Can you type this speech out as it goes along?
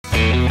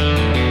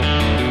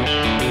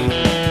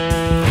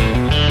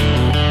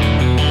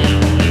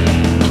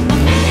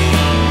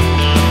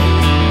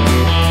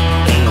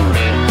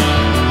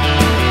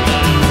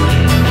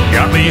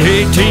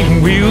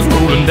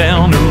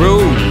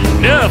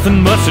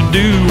nothing much to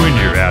do when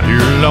you're out here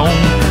alone.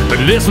 But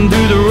listen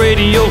to the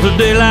radio till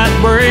daylight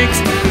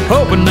breaks,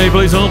 hoping they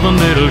play something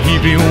that'll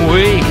keep you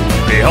awake.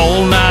 The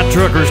all-night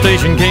trucker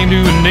station came to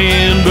an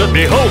end, but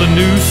behold, a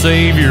new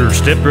savior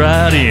stepped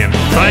right in.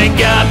 Thank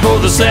God for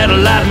the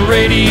satellite and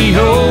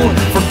radio.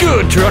 For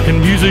good trucking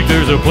music,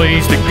 there's a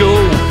place to go.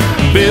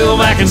 Bill,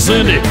 Mac, and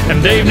Cindy,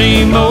 and Dave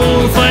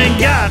Nemo.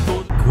 Thank God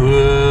for...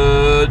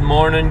 Good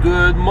morning,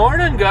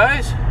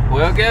 guys.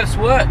 Well, guess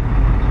what?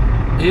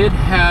 It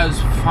has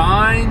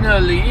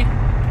finally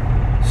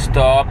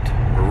stopped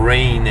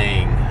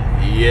raining.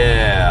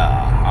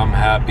 Yeah, I'm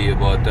happy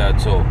about that.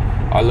 So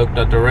I looked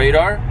at the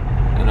radar,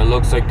 and it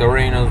looks like the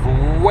rain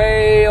is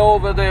way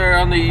over there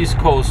on the east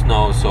coast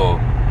now. So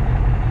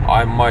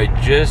I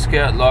might just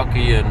get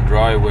lucky and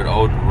drive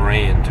without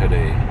rain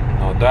today.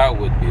 Now that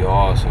would be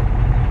awesome.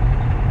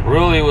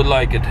 Really would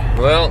like it.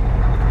 Well,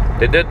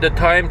 they did the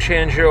time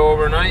change here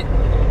overnight,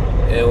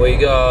 and we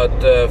got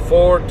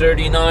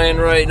 4:39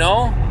 right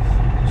now.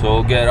 So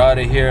we'll get out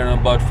of here in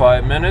about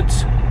 5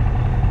 minutes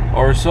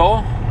or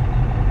so.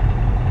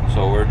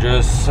 So we're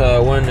just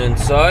went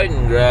inside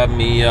and grabbed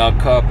me a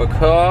cup of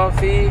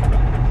coffee,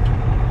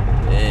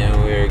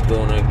 and we're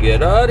gonna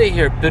get out of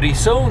here pretty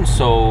soon.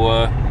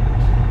 So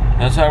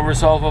let's have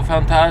ourselves a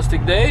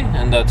fantastic day,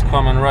 and that's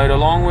coming right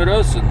along with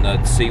us, and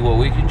let's see what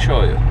we can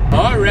show you.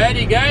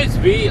 Alrighty guys,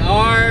 we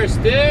are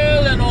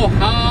still in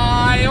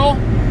Ohio.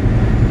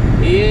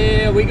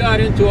 Yeah, we got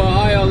into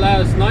Ohio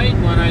last night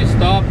when I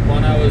stopped,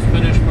 when I was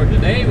finished for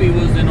today. We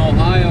was in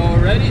Ohio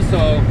already,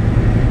 so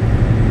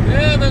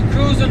yeah, I've been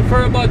cruising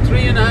for about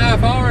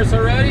 3.5 hours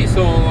already.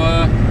 So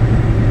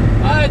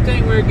I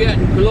think we're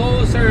getting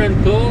closer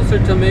and closer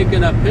to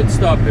making a pit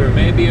stop here.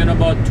 Maybe in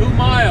about 2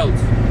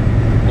 miles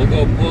we'll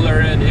go pull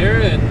her in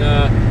here, and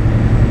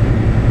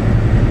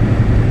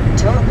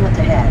look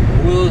ahead.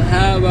 We'll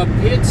have a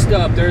pit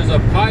stop. There's a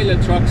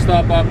pilot truck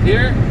stop up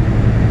here,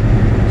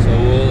 so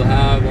we'll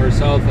have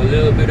ourselves a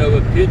little bit of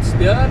a pit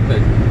stop.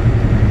 And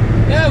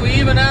yeah, we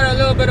even had a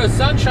little bit of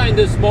sunshine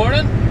this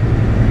morning.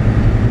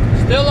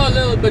 Still a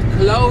little bit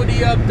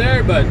cloudy up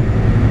there, but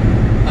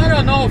I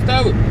don't know if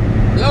that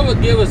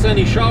would give us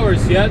any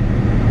showers yet.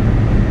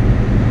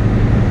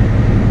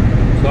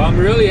 So I'm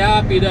really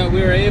happy that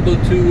we were able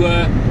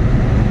to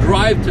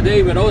drive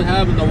today without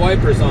having the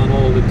wipers on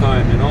all the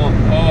time, you know.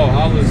 Oh,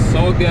 I was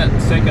so getting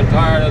sick and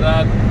tired of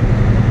that.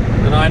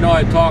 And I know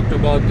I talked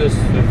about this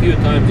a few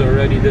times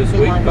already this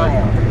week, but...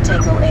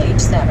 Take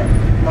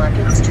H7,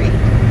 Market Street.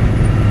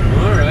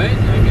 Alright,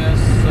 I guess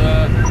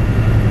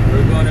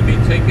we're going to be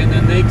taking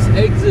the next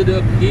exit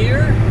up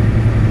here.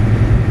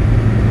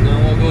 Now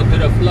we'll go to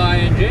the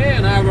Flying J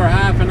and have our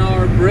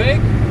half-an-hour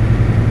break,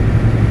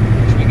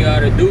 which we got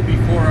to do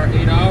before our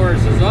 8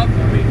 hours is up.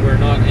 I mean, we're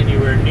not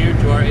anywhere near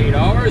to our 8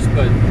 hours,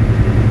 but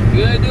we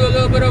got to do a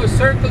little bit of a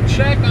circle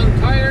check on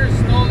tires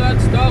and all that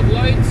stuff,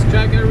 lights,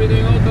 check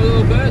everything out a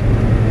little bit.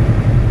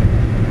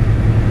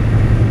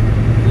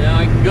 Yeah,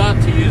 I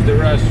got to use the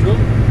restroom.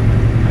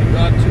 I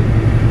got to.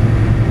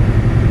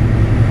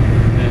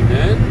 And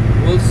then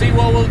we'll see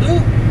what we'll do.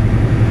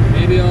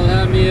 Maybe I'll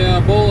have me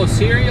a bowl of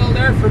cereal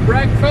there for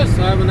breakfast.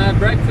 I haven't had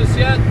breakfast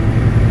yet.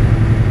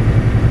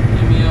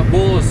 Give me a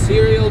bowl of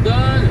cereal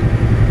done.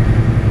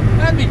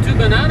 I had me 2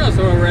 bananas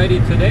already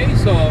today,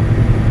 so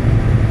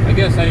I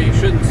guess I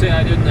shouldn't say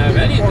I didn't have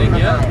anything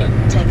yet. But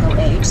take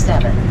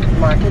H7,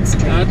 Market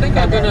Street. I think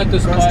I've been at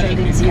this pilot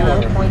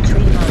before.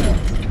 0.3 miles.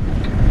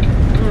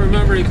 I don't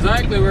remember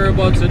exactly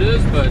whereabouts it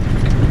is, but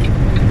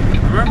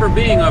I remember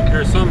being up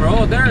here somewhere.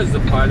 Oh, there is the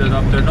pilot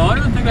up there. No, I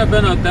don't think I've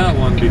been at that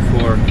one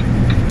before.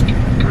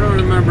 I don't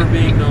remember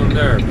being down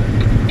there,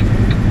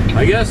 but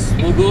I guess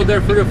we'll go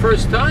there for the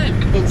first time.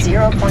 In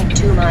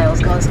 0.2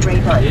 miles, go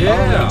straight on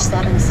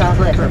H7 South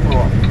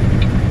Liverpool.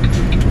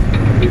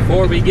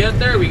 Before we get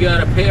there, we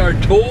gotta pay our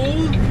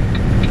toll.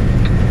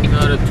 We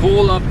got a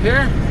toll up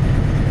here.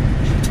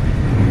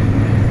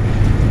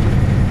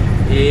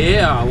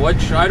 Yeah,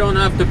 which I don't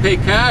have to pay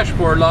cash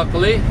for,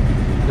 luckily,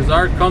 because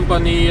our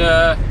company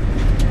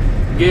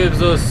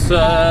gives us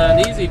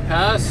an easy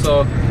pass.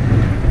 So I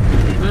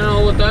don't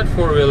know what that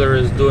four-wheeler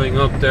is doing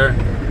up there.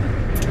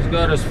 He's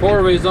got his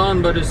four-ways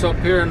on, but it's up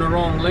here in the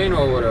wrong lane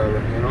or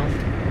whatever, you know.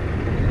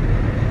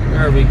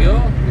 There we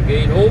go. The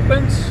gate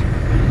opens.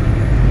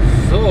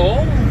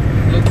 So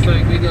looks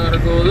like we gotta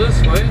go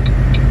this way. I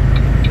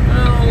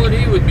don't know what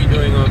he would be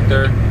doing up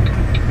there.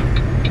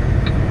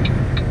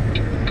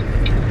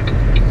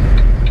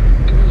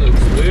 That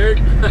looks weird.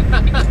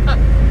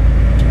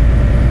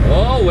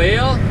 Oh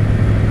well.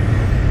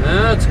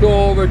 Let's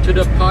go over to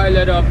the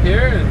pilot up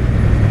here and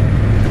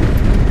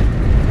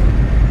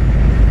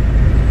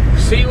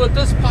see what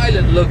this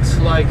pilot looks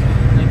like.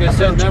 Like I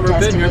said, never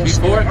been here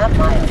before.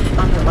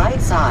 On the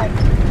right side.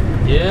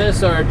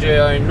 Yes, RJ,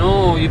 I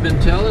know. You've been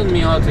telling me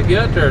how to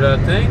get there.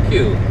 Thank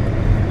you.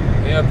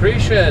 I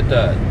appreciate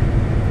that.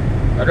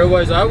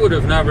 Otherwise, I would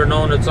have never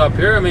known it's up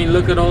here. I mean,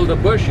 look at all the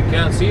bush. You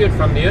can't see it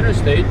from the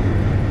interstate.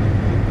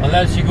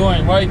 Unless you're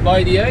going right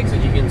by the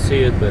exit, you can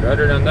see it. But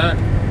other than that,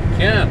 you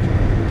can't.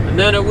 And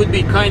then it would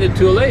be kind of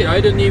too late.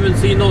 I didn't even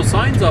see no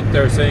signs up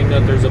there saying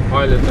that there's a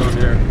pilot down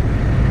here.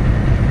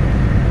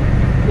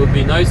 Would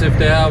be nice if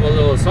they have a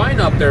little sign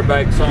up there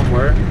back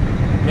somewhere.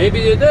 Maybe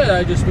they did,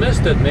 I just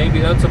missed it. Maybe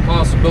that's a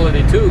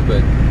possibility too,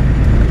 but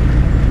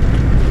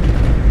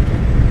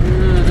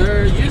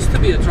there used to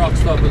be a truck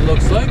stop, it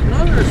looks like.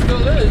 No, there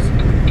still is.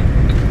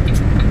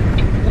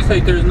 Looks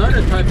like there's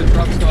another type of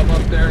truck stop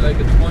up there, like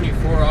a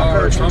 24-hour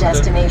or Approaching something.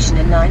 destination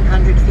in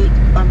 900 feet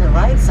on the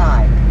right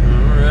side.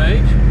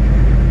 Alright.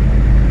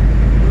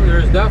 Well,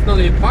 there's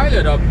definitely a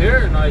pilot up here,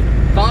 and I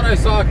thought I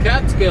saw a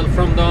Catskill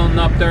from down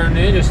up there in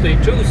the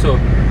interstate too, so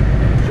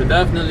should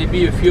definitely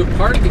be a few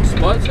parking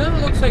spots. And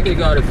it looks like they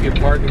got a few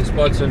parking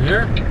spots in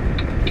here.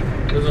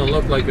 Doesn't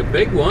look like a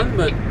big one,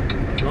 but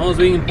as long as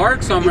we can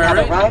park somewhere, You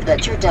have right? arrived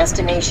at your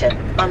destination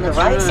on the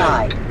right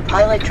side.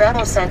 Pilot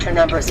Travel Center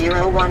number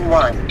 011.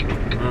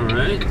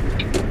 Alright.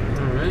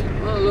 Alright.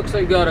 Well, it looks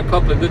like got a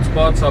couple of good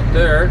spots up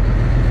there.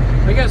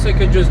 I guess I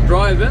could just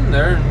drive in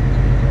there.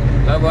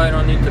 That way I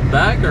don't need to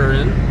back her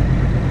in. I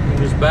can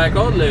just back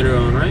out later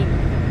on, right?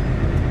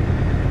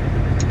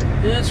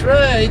 That's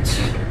right.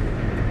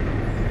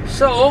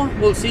 So,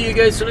 we'll see you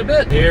guys in a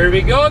bit. Here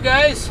we go,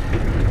 guys.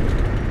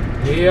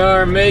 We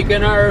are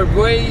making our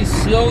way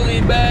slowly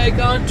back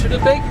onto the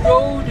big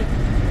road.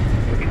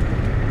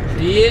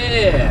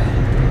 Yeah.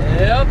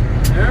 Yep.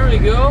 There we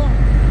go.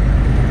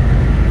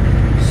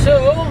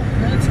 So,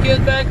 let's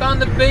get back on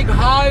the big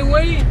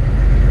highway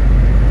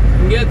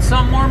and get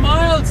some more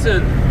miles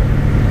in.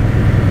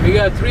 We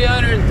got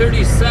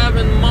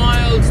 337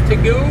 miles to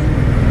go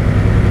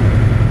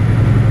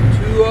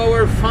to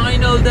our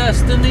final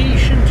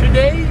destination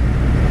today.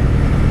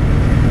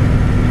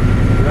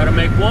 We gotta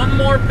make one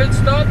more pit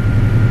stop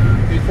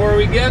before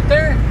we get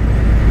there,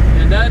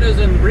 and that is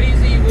in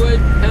Breezywood,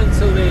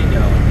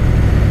 Pennsylvania.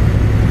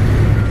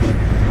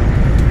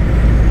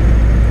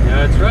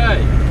 That's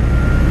right.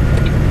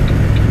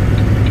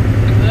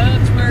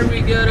 That's where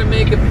we gotta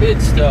make a pit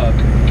stop.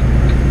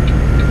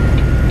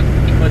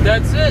 But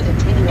that's it.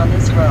 Continue on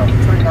this road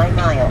for 9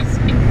 miles.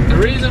 The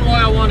reason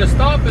why I want to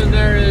stop in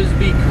there is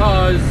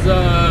because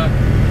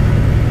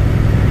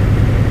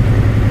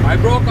I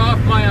broke off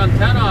my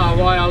antenna a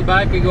while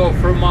back ago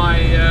for my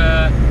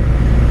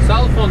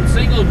cell phone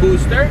single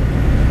booster,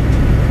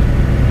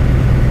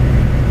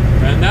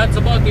 and that's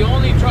about the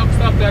only truck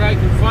stop that I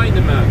can find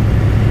them at.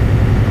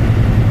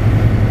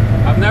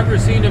 I've never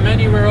seen them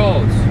anywhere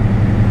else.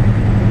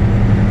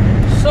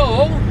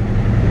 So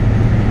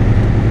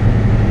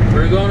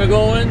we're gonna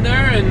go in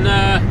there, and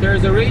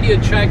there's a radio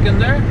check in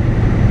there,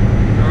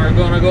 and we're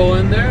gonna go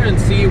in there and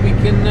see if we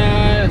can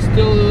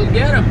still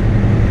get him.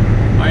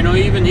 I know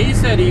even he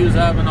said he was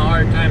having a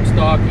hard time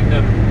stocking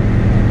them.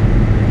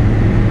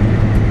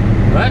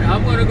 But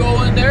I'm gonna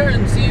go in there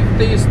and see if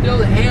they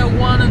still have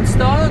one in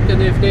stock,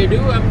 and if they do,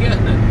 I'm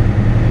getting it.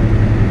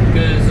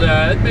 Because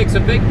it makes a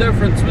big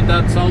difference with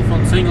that cell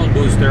phone single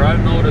booster.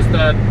 I've noticed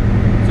that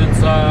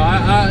since,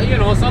 you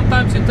know,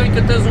 sometimes you think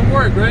it doesn't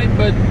work, right?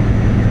 But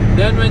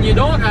then when you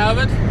don't have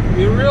it,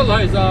 you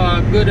realize how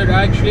good it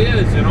actually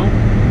is, you know.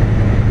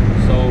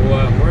 So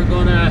we're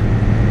gonna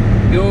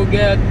go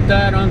get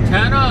that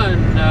antenna,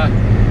 and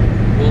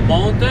we'll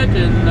mount it,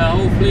 and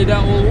hopefully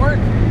that will work.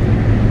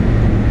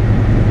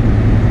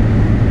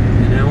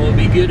 And then we'll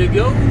be good to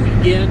go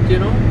again, you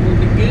know. We'll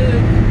be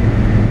good.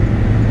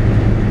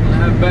 We'll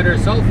have better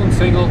cell phone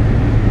signal.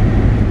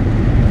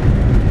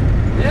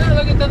 Yeah,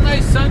 look at the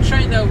nice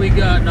sunshine that we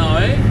got now,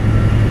 eh?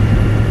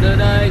 Did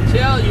I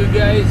tell you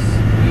guys?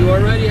 We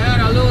already had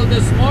a little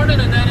this morning,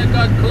 and then it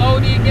got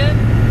cloudy again.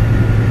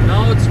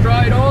 Now it's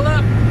dried all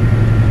up.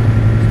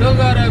 Still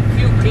got a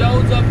few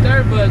clouds up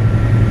there, but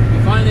we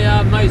finally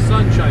have nice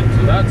sunshine,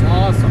 so that's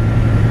awesome.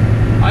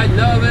 I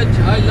love it.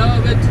 I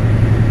love it.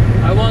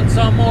 I want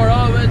some more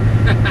of it.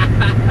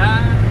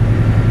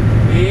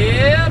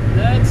 Yep,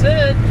 that's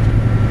it.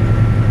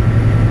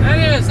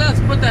 Anyways, let's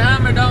put the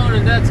hammer down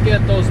and let's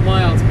get those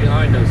miles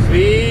behind us.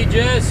 We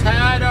just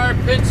had our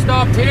pit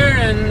stop here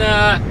in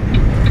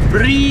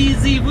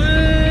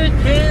Breezywood,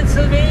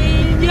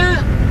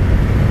 Pennsylvania.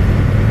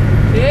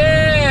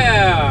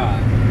 Yeah.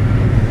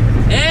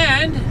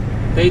 And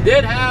they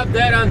did have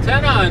that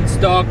antenna in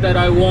stock that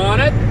I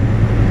wanted.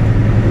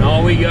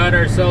 Now we got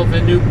ourselves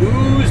a new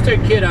booster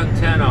kit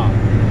antenna.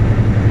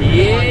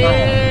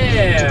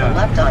 Yeah. To the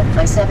left on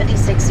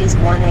I-76 East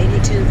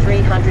 182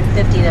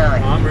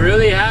 359. I'm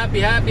really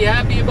happy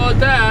about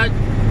that.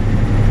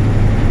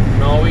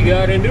 Now we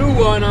got a new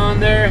one on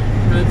there.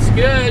 That's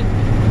good.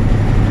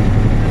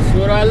 That's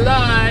what I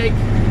like.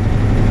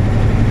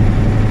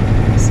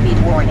 Speed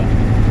warning.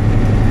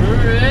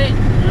 Alright,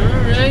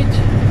 alright.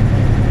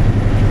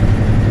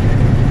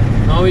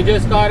 Now we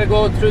just gotta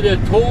go through the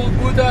toll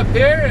booth up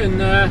here and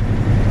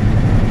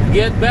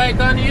get back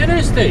on the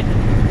interstate.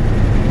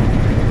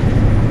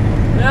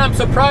 Yeah, I'm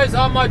surprised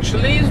how much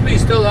leaves we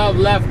still have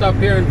left up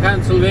here in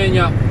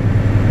Pennsylvania.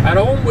 At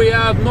home we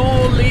have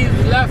no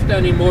leaves left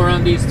anymore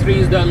on these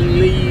trees that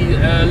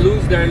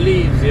lose their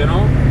leaves, you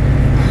know.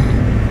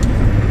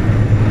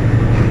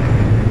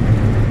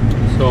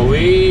 So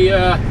we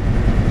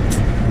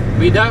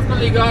We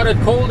definitely got it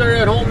colder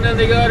at home than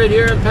they got it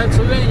here in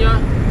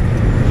Pennsylvania.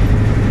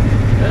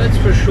 That's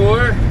for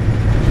sure.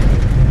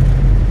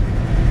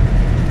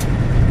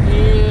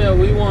 Yeah,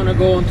 we want to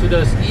go into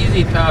this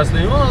easy pass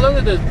lane. Oh, look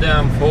at this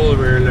damn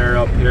four-wheeler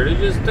up here. They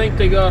just think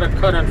they got a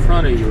cut in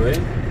front of you, eh?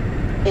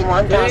 In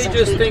 1,000 They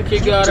just feet, think you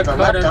keep got to a the cut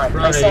left in on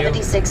front of you.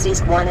 76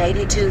 East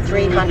 182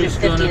 We're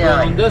just gonna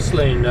go in 359. this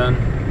lane then.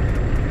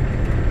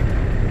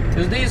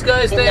 Because these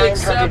guys, In they 900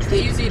 accept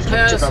feet, easy keep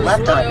pass to as the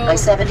left well. on by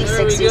 76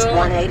 There we East go.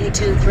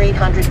 182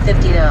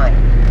 359.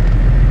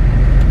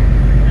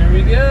 There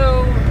we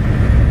go.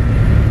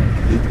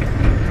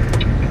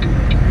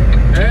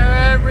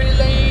 Every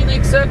lane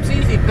accepts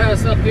easy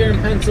pass up here in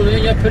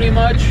Pennsylvania, pretty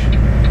much.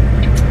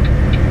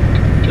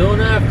 Don't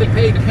have to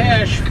pay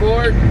cash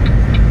for it.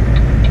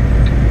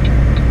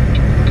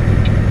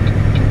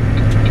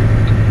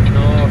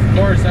 No, of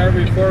course,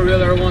 every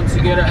four-wheeler wants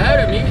to get ahead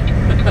of me.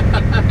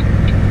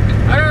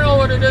 I don't know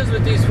what it is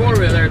with these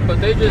four-wheelers,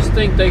 but they just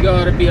think they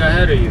gotta be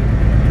ahead of you.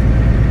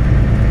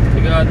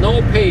 They got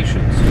no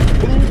patience.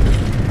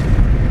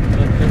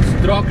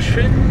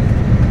 Construction.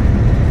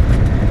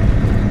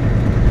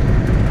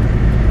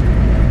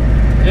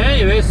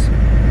 Anyways,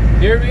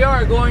 here we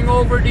are going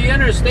over the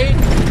interstate.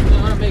 I'm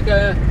gonna make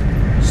a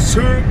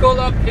circle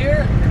up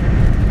here.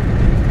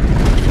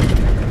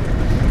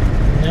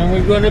 And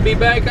we're gonna be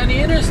back on the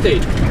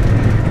interstate.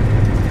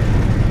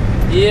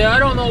 Yeah, I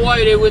don't know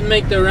why they would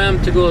make the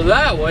ramp to go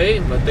that way,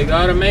 but they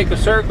gotta make a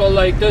circle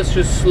like this,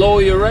 just slow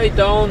you right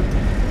down.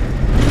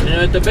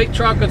 And with the big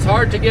truck, it's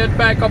hard to get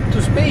back up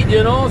to speed,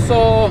 you know,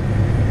 so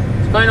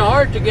it's kind of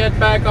hard to get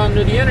back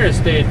onto the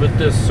interstate with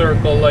this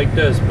circle like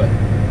this, but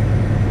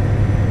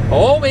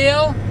oh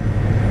well,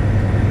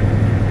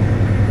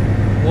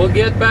 we'll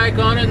get back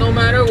on it no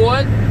matter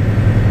what.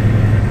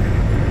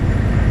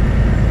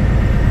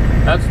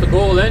 That's the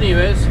goal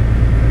anyways.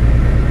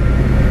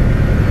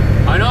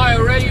 I know I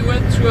already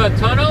went through a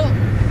tunnel,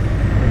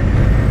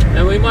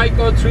 and we might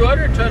go through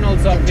other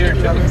tunnels up here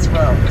Continue on too. this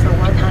road for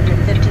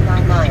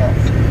 159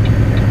 miles.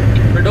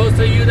 For those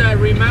of you that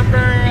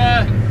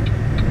remember,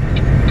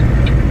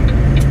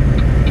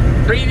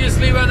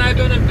 previously when I've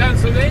been in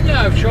Pennsylvania,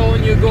 I've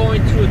shown you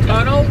going through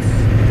tunnels.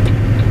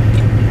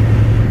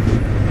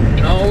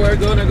 Now we're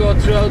going to go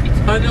through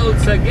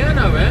tunnels again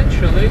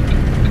eventually.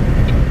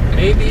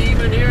 Maybe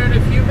even here in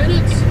a few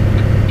minutes.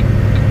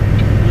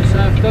 Just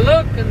have to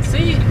look and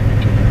see.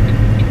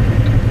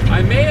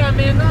 I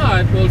may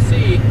not, we'll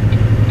see.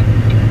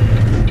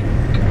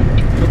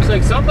 Looks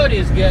like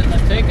somebody's getting a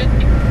ticket.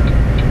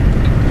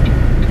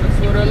 That's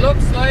what it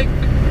looks like.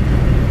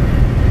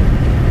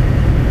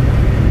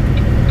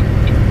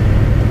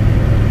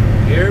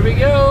 Here we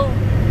go.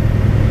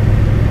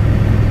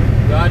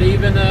 Got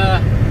even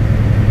a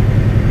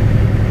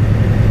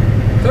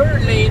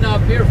third lane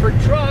up here for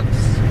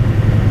trucks.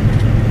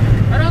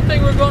 I don't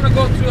think we're going to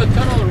go through a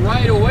tunnel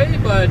right away,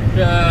 but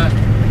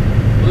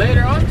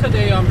later on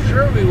today I'm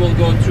sure we will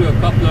go through a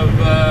couple of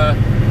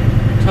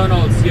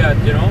tunnels yet,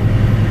 you know.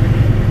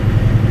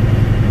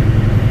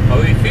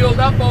 But we filled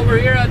up over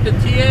here at the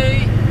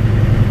TA.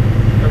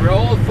 We're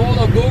all full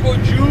of go-go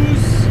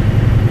juice.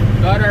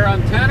 Got our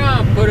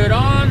antenna, put it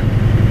on.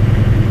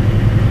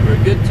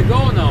 We're good to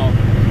go now.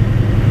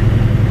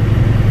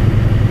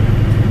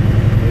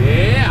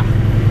 Yeah,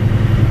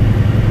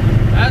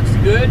 that's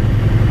good.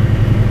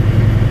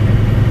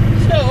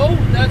 So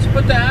let's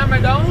put the hammer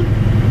down.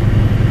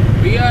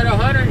 We got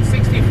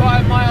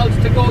 165 miles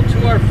to go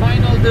to our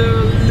final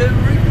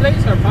delivery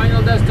place, our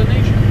final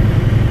destination.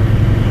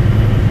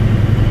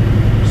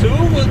 So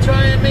we'll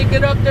try and make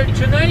it up there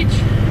tonight.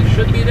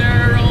 Should be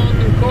there around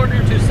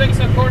 5:45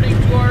 according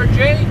to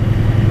RJ.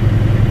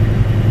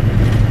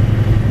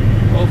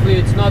 Hopefully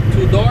it's not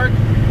too dark.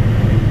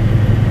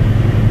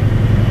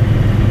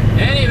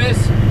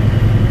 Anyways,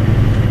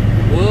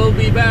 we'll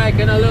be back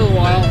in a little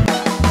while.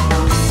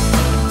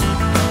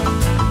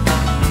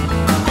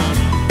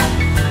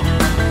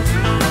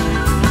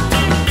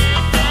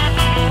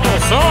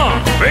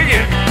 Son,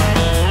 bigot.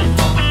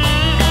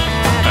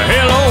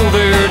 Hello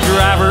there,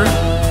 driver.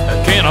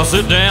 Can I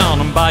sit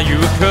down and buy you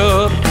a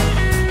cup?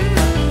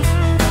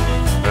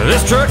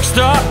 This truck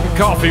stop and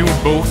coffee we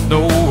both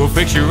know will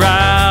fix you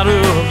right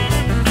up.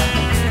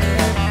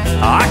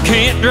 I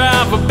can't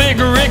drive a big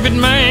rig, but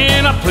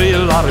man, I play a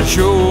lot of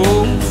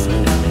shows.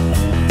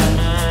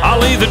 I'll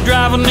leave the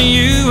driving to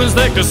you and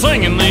stick to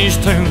singing these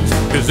tunes,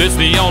 'cause it's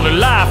the only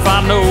life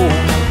I know.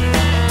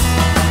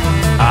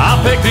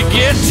 I'll pick the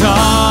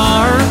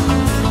guitar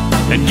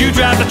and you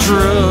drive the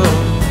truck.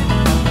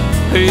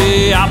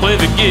 Hey, I'll play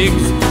the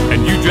gigs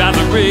and you drive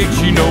the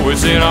rigs. You know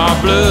it's in our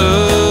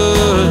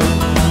blood.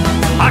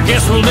 I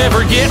guess we'll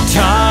never get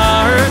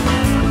tired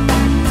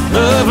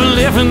of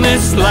living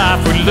this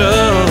life we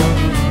love.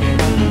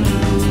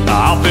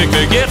 I'll pick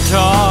the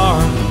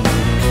guitar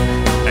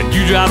and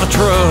you drive the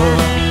truck.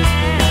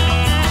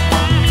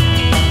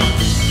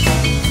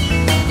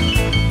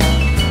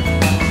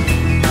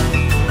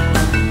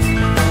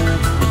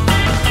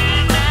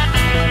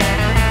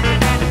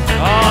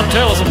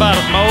 Tell us about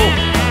it, Mo.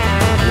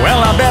 Well,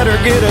 I better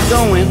get it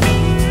going.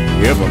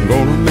 if I'm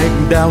gonna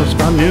make Dallas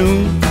by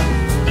noon.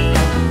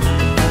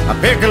 I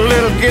pick a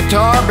little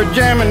guitar, but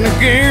jamming the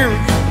gears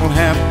will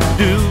have to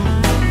do.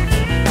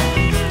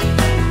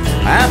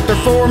 After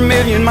 4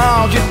 million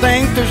miles, you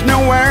think there's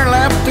nowhere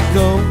left to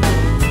go.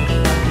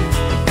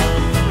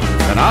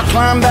 And I'll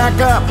climb back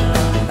up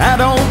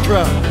that old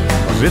truck,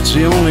 'cause it's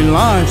the only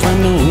life I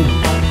know.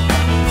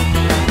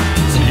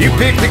 So you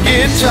pick the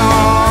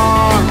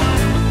guitar,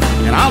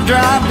 and I'll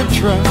drive the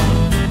truck.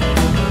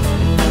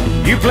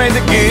 You play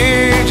the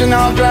gigs, and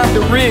I'll drive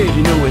the rig.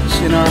 You know it's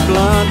in our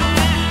blood.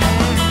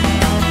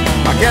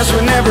 I guess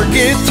we never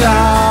get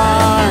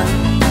tired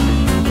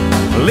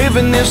of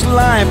living this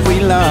life we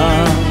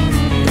love.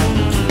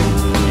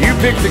 You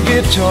pick the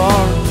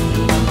guitar,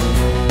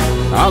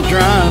 I'll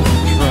drive the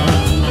truck.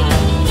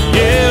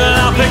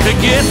 Yeah, I'll pick the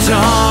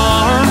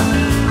guitar,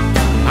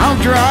 I'll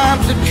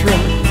drive the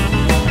truck.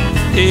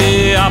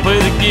 yeah, I'll play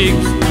the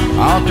gigs,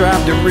 I'll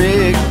drive the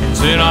rig.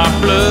 it's in our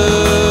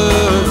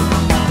blood.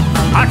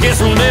 I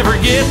guess we'll never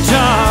get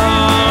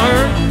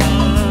tired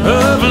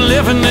of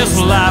living this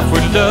life we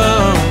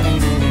love.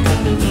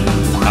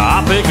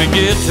 I'll pick the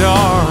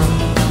guitar,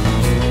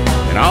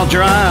 And I'll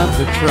drive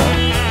the truck.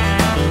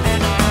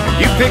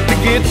 You pick the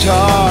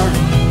guitar,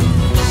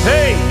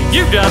 hey,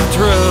 you got the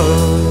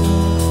truck.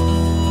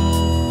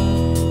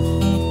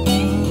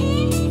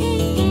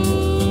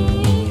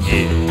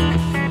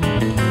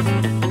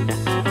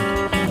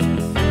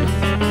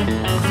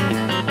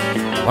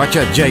 watch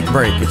that Jake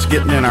break. It's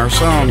getting in our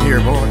song here,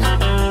 boys.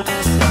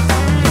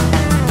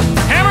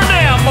 Hammer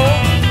down, boy.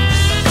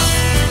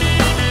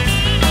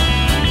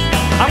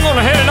 I'm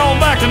gonna head it on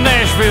back to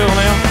Nashville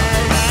now.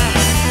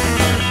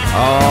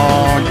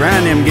 Oh,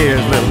 grind them gears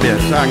a little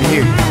bit so I can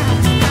hear you.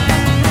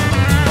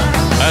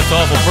 That's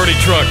awful pretty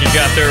truck you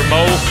got there,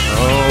 Mo.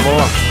 Oh,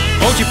 boy.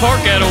 Won't you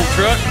park that old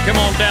truck? Come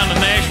on down to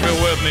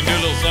Nashville with me and do a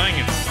little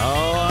singing.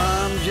 Oh,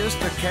 I'm just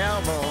a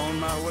cowboy on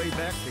my way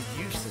back to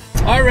Houston.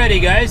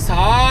 Alrighty guys,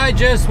 I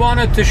just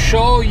wanted to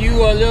show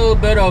you a little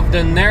bit of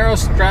the narrow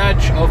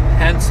stretch of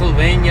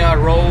Pennsylvania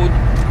road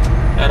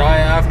that I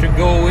have to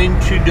go in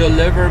to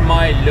deliver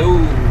my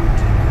load.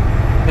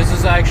 This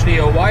is actually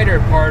a wider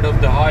part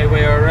of the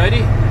highway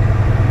already.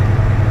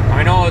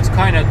 I know it's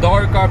kind of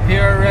dark up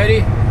here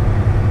already,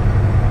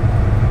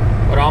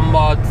 but I'm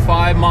about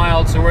 5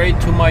 miles away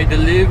to my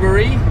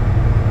delivery,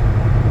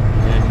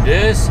 and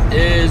this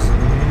is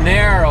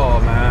narrow,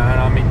 man.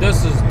 I mean,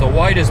 this is the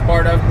widest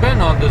part I've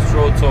been on this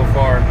road so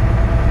far.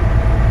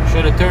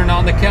 Should have turned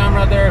on the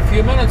camera there a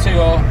few minutes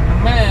ago.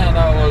 Man,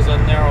 that was a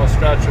narrow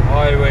stretch of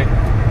highway.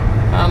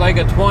 Like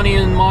a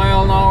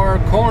 20-mile-an-hour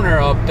corner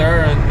up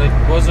there, and it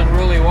wasn't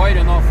really wide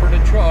enough for the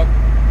truck.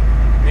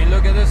 I mean,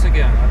 look at this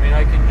again. I mean,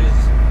 I can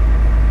just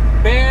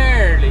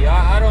barely,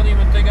 I don't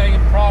even think I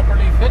can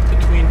properly fit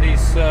between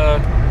these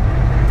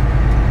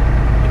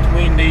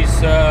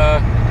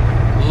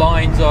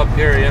lines up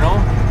here, you know.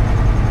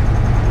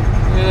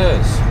 Look at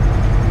this.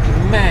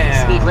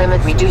 Man. Speed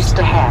limit reduced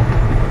ahead.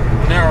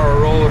 Narrow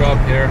road up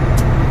here.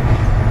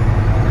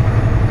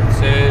 It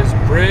says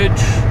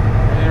bridge.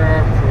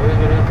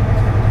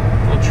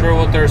 Not sure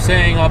what they're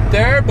saying up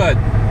there, but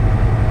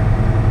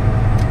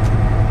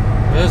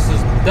this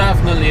is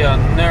definitely a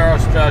narrow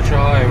stretch of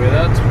highway,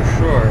 that's for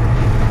sure.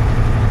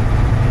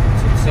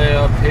 Let's say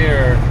up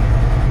here.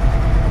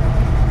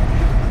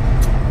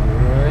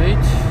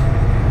 Right.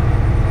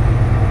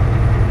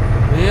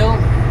 Well,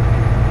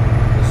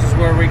 this is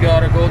where we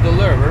gotta go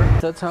deliver.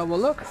 Let's have a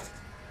look.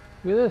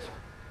 Look at this.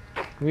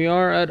 We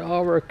are at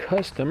our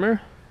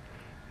customer.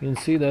 You can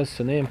see that's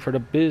the name for the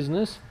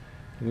business.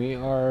 We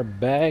are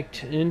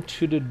backed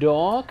into the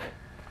dock.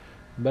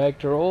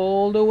 Backed her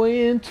all the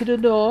way into the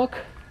dock.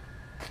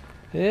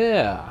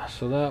 Yeah,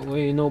 so that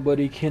way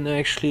nobody can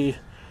actually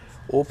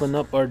open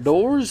up our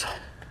doors.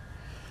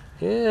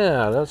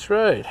 Yeah, that's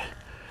right.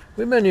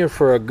 We've been here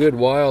for a good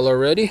while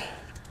already.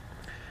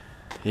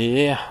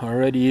 Yeah,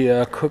 already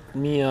cooked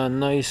me a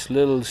nice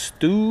little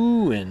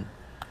stew, and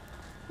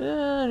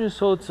yeah,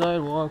 just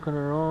outside walking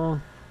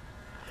around.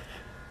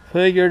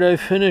 Figured I'd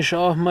finish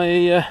off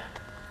my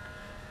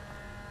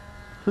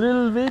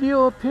little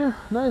video up here.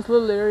 Nice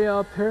little area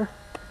up here,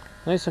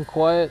 nice and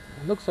quiet.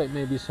 It looks like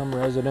maybe some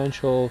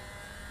residential.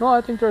 No,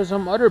 I think there's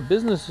some other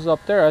businesses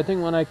up there. I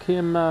think when I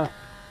came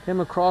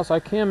across, I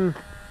came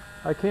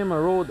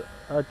a road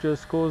that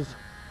just goes,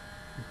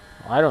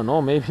 I don't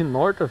know, maybe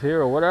north of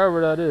here or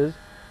whatever that is,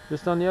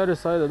 just on the other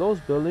side of those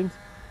buildings,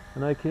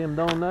 and I came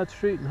down that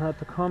street and had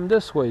to come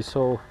this way.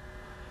 So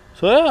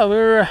yeah,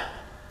 we're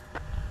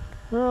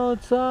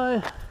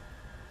outside,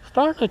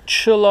 starting to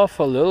chill off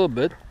a little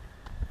bit.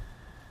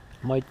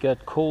 Might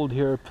get cold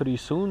here pretty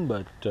soon,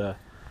 but other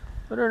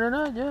than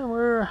that, yeah,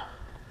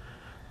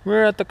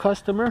 we're at the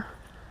customer,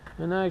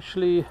 and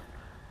actually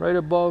right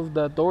above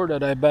that door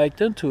that I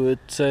backed into, it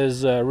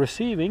says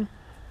receiving,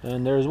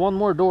 and there's one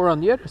more door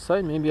on the other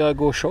side. Maybe I'll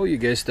go show you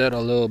guys that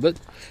a little bit,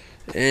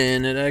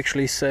 and it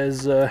actually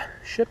says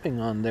shipping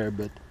on there.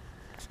 But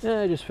yeah,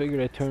 I just figured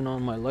I'd turn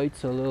on my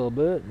lights a little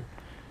bit and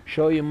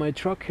show you my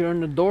truck here in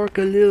the dark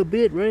a little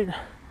bit, right?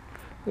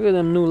 Look at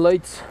them new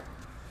lights.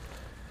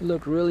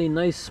 look really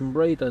nice and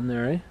bright on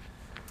there, eh?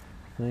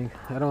 Like,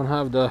 I don't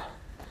have the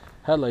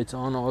headlights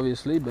on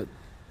obviously, but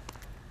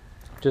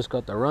just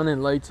got the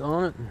running lights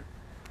on it.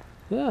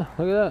 Yeah,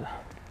 look at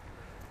that.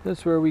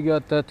 That's where we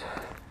got that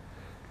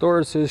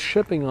door says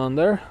shipping on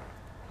there.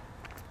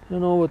 I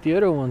don't know what the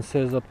other one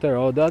says up there.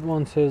 Oh, that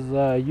one says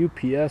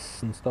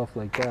UPS and stuff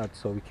like that,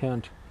 so we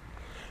can't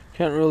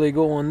really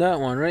go on that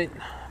one, right?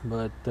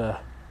 But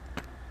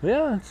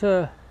yeah, it's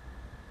a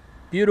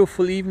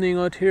beautiful evening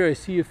out here. I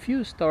see a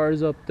few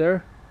stars up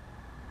there.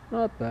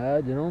 Not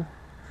bad, you know.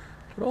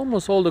 But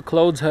almost all the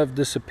clouds have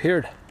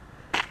disappeared,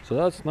 so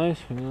that's nice.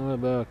 We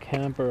have a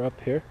camper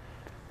up here.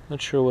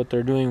 Not sure what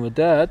they're doing with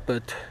that,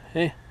 but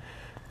hey,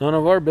 none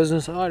of our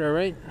business either,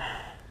 right?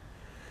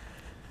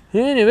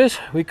 Anyways,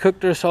 we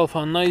cooked ourselves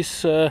a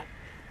nice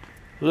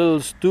little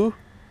stew,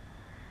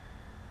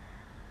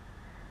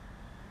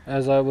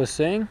 as I was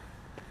saying,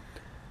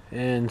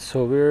 and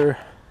so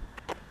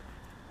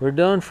we're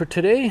done for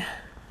today.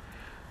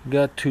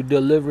 Got to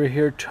deliver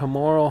here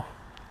tomorrow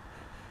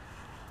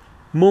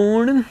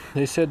morning.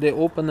 They said they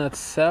open at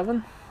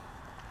 7.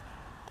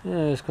 Yeah,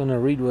 I'm just gonna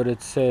read what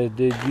it said.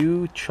 Did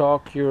you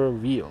chalk your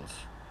wheels?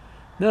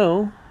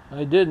 No,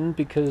 I didn't,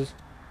 because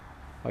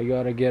I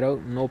gotta get out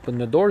and open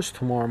the doors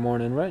tomorrow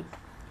morning, right?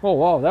 Oh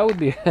wow, that would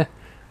be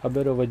a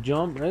bit of a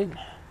jump, right?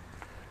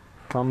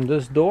 From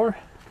this door.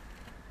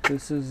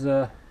 This is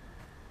a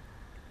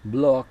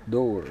block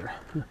door.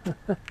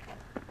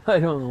 I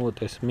don't know what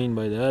they mean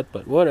by that,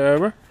 but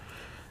whatever.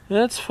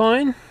 That's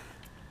fine.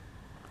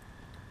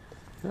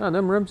 Yeah,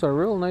 them rims are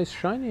real nice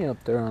shiny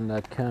up there on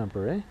that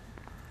camper, eh?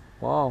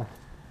 Wow.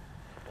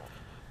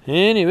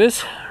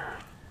 Anyways,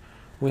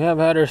 we have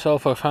had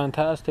ourselves a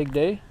fantastic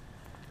day.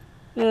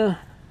 Yeah,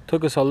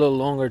 took us a little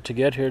longer to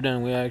get here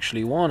than we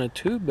actually wanted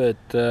to,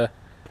 but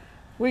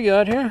we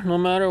got here. No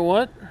matter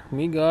what,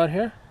 we got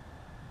here.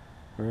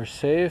 We're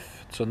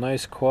safe. It's a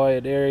nice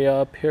quiet area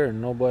up here.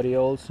 Nobody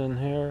else in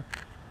here.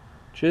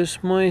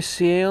 Just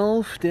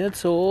myself,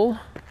 that's all.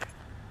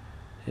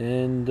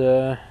 And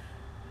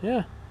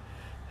yeah,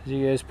 as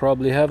you guys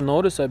probably have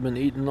noticed, I've been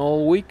eating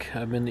all week.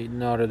 I've been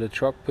eating out of the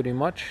truck pretty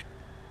much.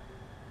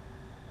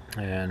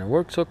 And it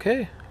works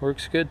okay.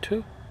 Works good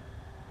too.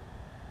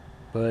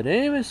 But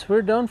anyways,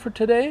 we're done for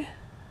today.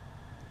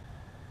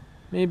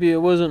 Maybe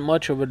it wasn't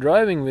much of a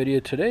driving video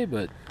today,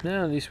 but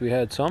yeah, at least we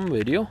had some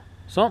video.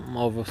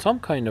 Some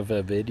kind of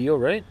a video,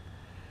 right?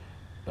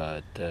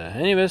 But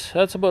anyways,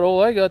 that's about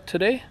all I got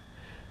today.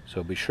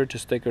 So be sure to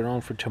stick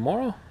around for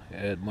tomorrow.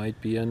 It might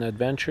be an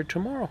adventure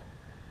tomorrow.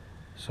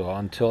 So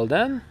until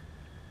then,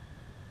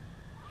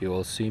 you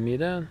will see me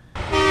then.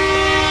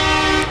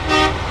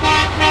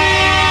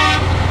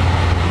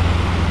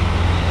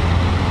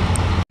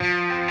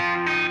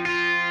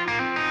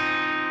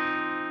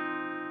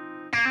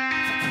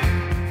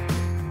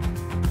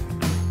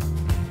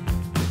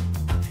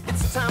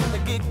 It's time to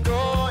get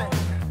going.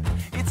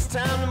 It's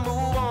time to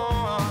move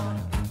on.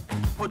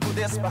 Put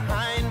this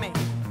behind me.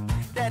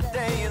 That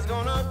day is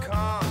gonna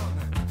come.